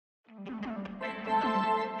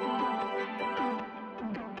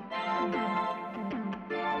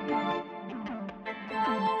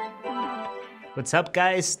What's up,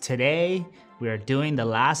 guys? Today we are doing the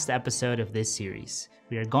last episode of this series.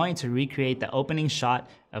 We are going to recreate the opening shot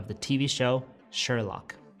of the TV show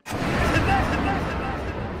Sherlock.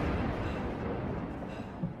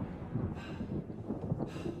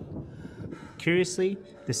 Curiously,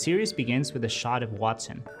 the series begins with a shot of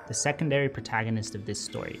Watson, the secondary protagonist of this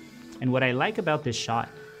story. And what I like about this shot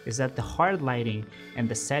is that the hard lighting and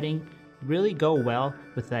the setting really go well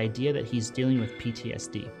with the idea that he's dealing with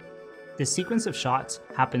PTSD. This sequence of shots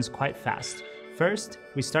happens quite fast. First,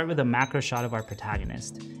 we start with a macro shot of our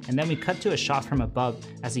protagonist, and then we cut to a shot from above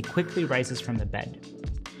as he quickly rises from the bed.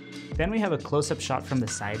 Then we have a close-up shot from the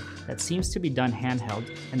side that seems to be done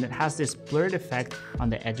handheld and that has this blurred effect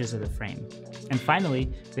on the edges of the frame. And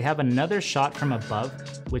finally, we have another shot from above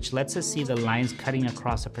which lets us see the lines cutting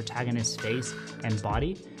across a protagonist's face and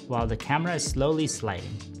body while the camera is slowly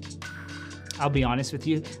sliding. I'll be honest with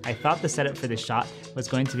you, I thought the setup for this shot was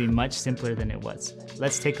going to be much simpler than it was.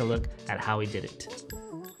 Let's take a look at how we did it.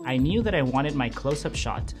 I knew that I wanted my close-up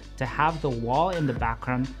shot to have the wall in the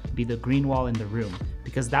background be the green wall in the room,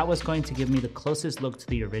 because that was going to give me the closest look to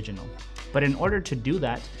the original. But in order to do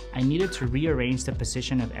that, I needed to rearrange the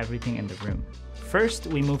position of everything in the room. First,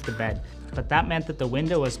 we moved the bed, but that meant that the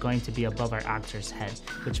window was going to be above our actor's head,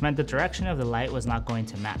 which meant the direction of the light was not going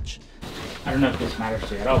to match. I don't know if this matters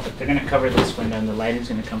to you at all, but they're going to cover this window and the light is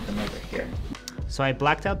going to come from over here. So I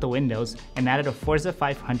blacked out the windows and added a Forza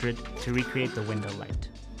 500 to recreate the window light.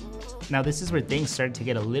 Now this is where things started to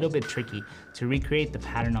get a little bit tricky to recreate the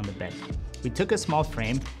pattern on the bed. We took a small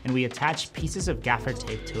frame and we attached pieces of gaffer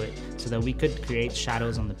tape to it so that we could create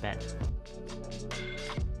shadows on the bed.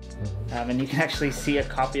 And you can actually see a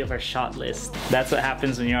copy of our shot list. That's what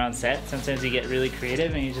happens when you're on set. Sometimes you get really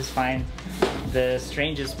creative and you just find the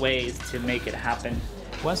strangest ways to make it happen.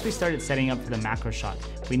 Once we started setting up for the macro shot,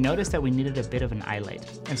 we noticed that we needed a bit of an eye light.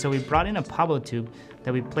 And so we brought in a Pablo tube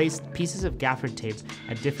that we placed pieces of gaffer tape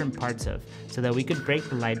at different parts of so that we could break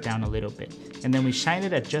the light down a little bit. And then we shined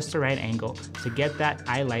it at just the right angle to get that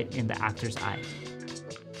eye light in the actor's eye.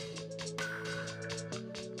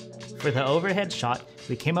 For the overhead shot,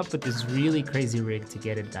 we came up with this really crazy rig to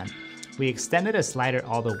get it done. We extended a slider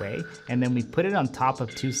all the way, and then we put it on top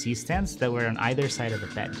of two C-stands that were on either side of the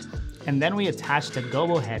bed. And then we attached a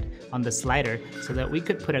gobo head on the slider so that we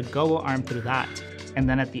could put a gobo arm through that. And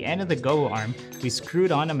then at the end of the gobo arm, we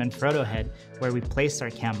screwed on a Manfrotto head where we placed our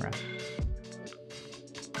camera.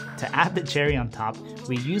 To add the cherry on top,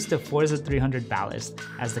 we used a Forza 300 ballast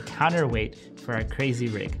as the counterweight for our crazy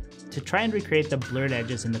rig. To try and recreate the blurred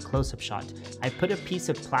edges in the close-up shot, I put a piece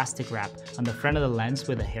of plastic wrap on the front of the lens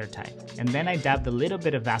with a hair tie, and then I dabbed a little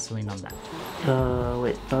bit of Vaseline on that.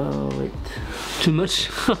 Wait. Too much?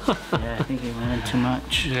 Yeah, I think it went too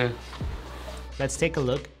much. Yeah. Let's take a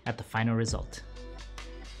look at the final result.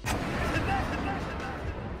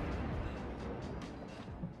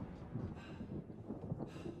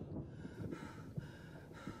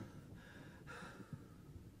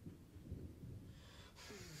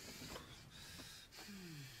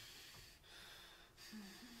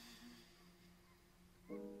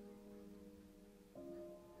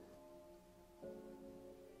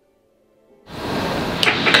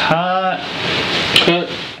 Cut.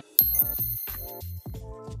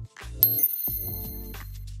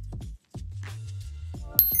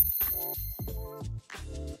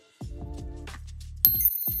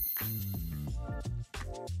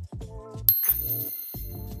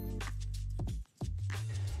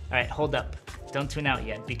 All right, hold up. Don't tune out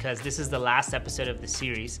yet because this is the last episode of the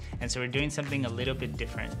series, and so we're doing something a little bit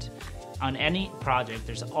different. On any project,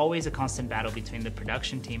 there's always a constant battle between the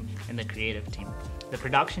production team and the creative team. The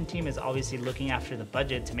production team is obviously looking after the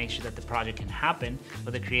budget to make sure that the project can happen,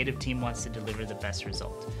 but the creative team wants to deliver the best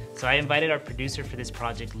result. So I invited our producer for this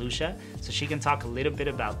project, Lucia, so she can talk a little bit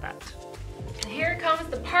about that. Here comes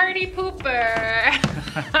the party pooper.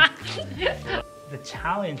 The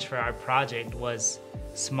challenge for our project was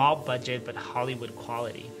small budget but Hollywood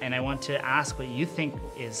quality. And I want to ask what you think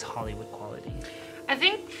is Hollywood quality. I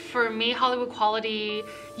think for me, Hollywood quality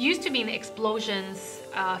used to mean explosions,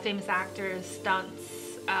 famous actors, stunts,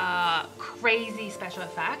 crazy special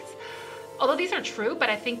effects. Although these are true, but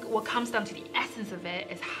I think what comes down to the essence of it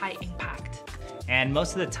is high impact. And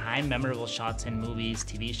most of the time, memorable shots in movies,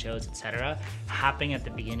 TV shows, etc. happen at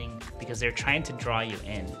the beginning because they're trying to draw you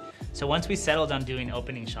in. So once we settled on doing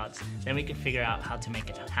opening shots, then we could figure out how to make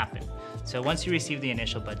it happen. So once you receive the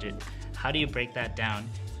initial budget, how do you break that down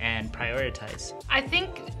and prioritize? I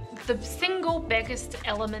think the single biggest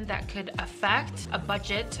element that could affect a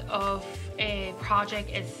budget of a project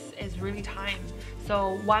is really time.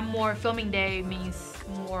 So one more filming day means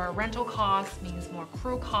more rental cost, means more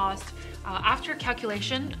crew cost. After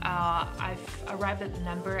calculation, I've arrived at the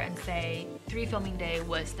number and say 3 filming day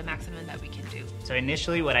was the maximum that we can do. So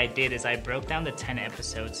initially what I did is I broke down the 10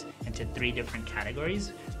 episodes into 3 different categories,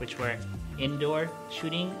 which were indoor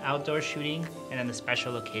shooting, outdoor shooting, and then the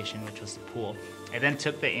special location, which was the pool. I then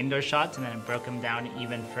took the indoor shots and then I broke them down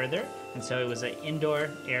even further. And so it was an indoor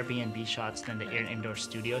Airbnb shots than the indoor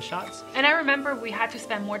studio shots. And I remember we had to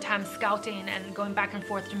spend more time scouting and going back and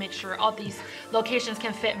forth to make sure all these locations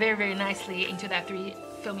can fit very, very nicely into that 3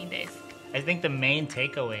 filming days. I think the main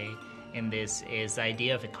takeaway in this is the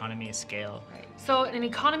idea of economy of scale. Right. So an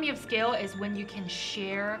economy of scale is when you can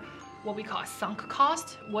share what we call a sunk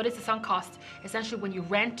cost. What is the sunk cost? Essentially when you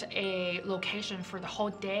rent a location for the whole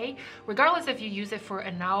day, regardless if you use it for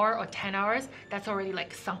an hour or 10 hours, that's already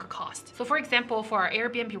like sunk cost. So for example, for our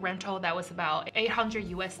Airbnb rental, that was about 800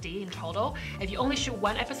 USD in total. If you only shoot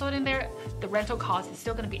 1 episode in there, the rental cost is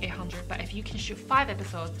still gonna be 800, but if you can shoot 5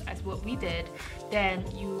 episodes, as what we did, then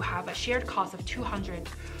you have a shared cost of 200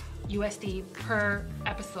 USD per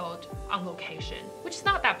episode on location, which is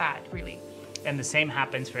not that bad, really. And the same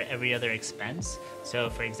happens for every other expense.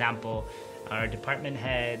 So for example, our department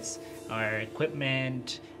heads, our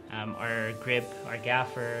equipment, our grip, our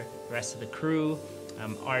gaffer, the rest of the crew,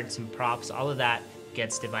 arts and props, all of that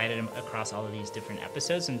gets divided across all of these different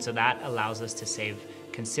episodes. And so that allows us to save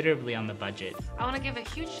considerably on the budget. I want to give a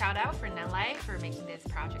huge shout out for Nanlite for making this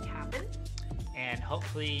project happen. And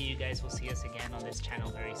hopefully you guys will see us again on this channel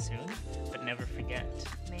very soon. But never forget,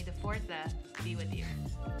 may the Forza be with you.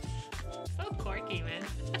 So quirky, man.